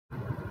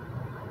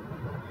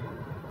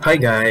Hi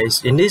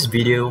guys, in this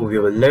video we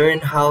will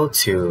learn how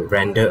to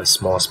render a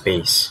small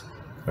space.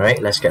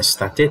 Alright, let's get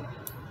started.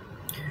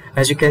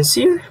 As you can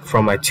see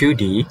from my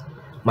 2D,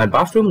 my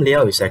bathroom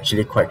layout is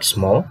actually quite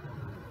small.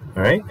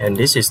 Alright, and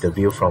this is the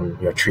view from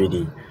your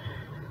 3D.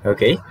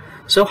 Okay,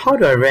 so how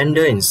do I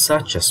render in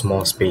such a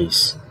small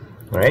space?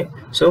 Alright,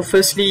 so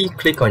firstly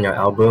click on your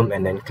album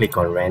and then click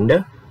on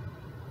render.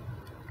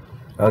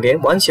 Okay,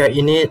 once you're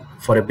in it,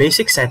 for the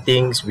basic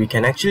settings, we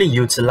can actually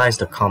utilize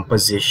the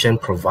composition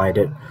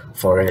provided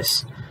for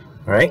us.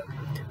 Alright,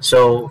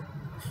 so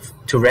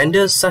to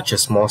render such a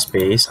small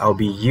space, I'll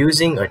be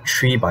using a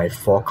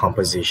 3x4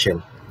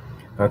 composition.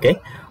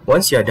 Okay,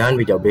 once you're done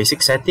with your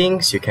basic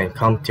settings, you can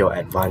come to your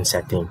advanced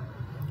setting.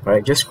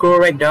 Alright, just scroll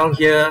right down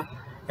here,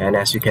 and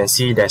as you can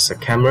see, there's a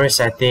camera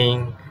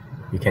setting.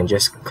 You can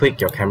just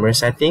click your camera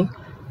setting.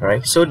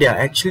 Alright, so there are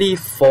actually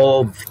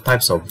 4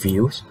 types of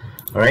views.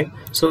 Alright,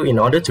 so in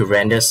order to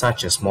render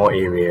such a small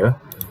area,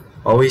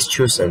 always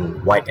choose a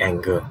wide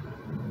angle.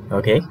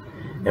 Okay,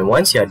 and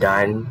once you're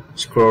done,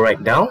 scroll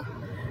right down,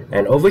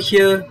 and over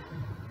here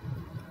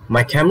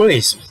my camera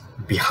is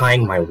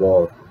behind my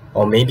wall,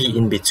 or maybe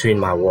in between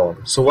my wall.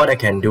 So what I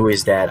can do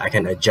is that I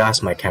can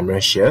adjust my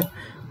camera shear,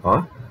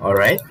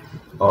 alright,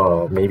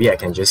 or maybe I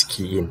can just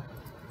key in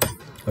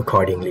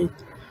accordingly.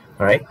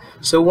 Alright,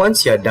 so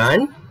once you're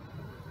done,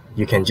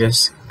 you can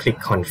just click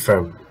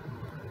confirm.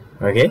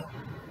 Okay,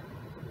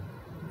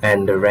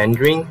 and the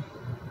rendering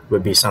will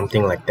be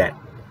something like that.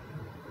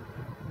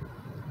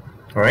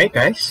 Alright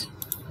guys,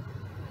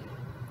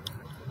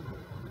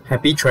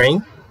 happy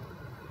trying.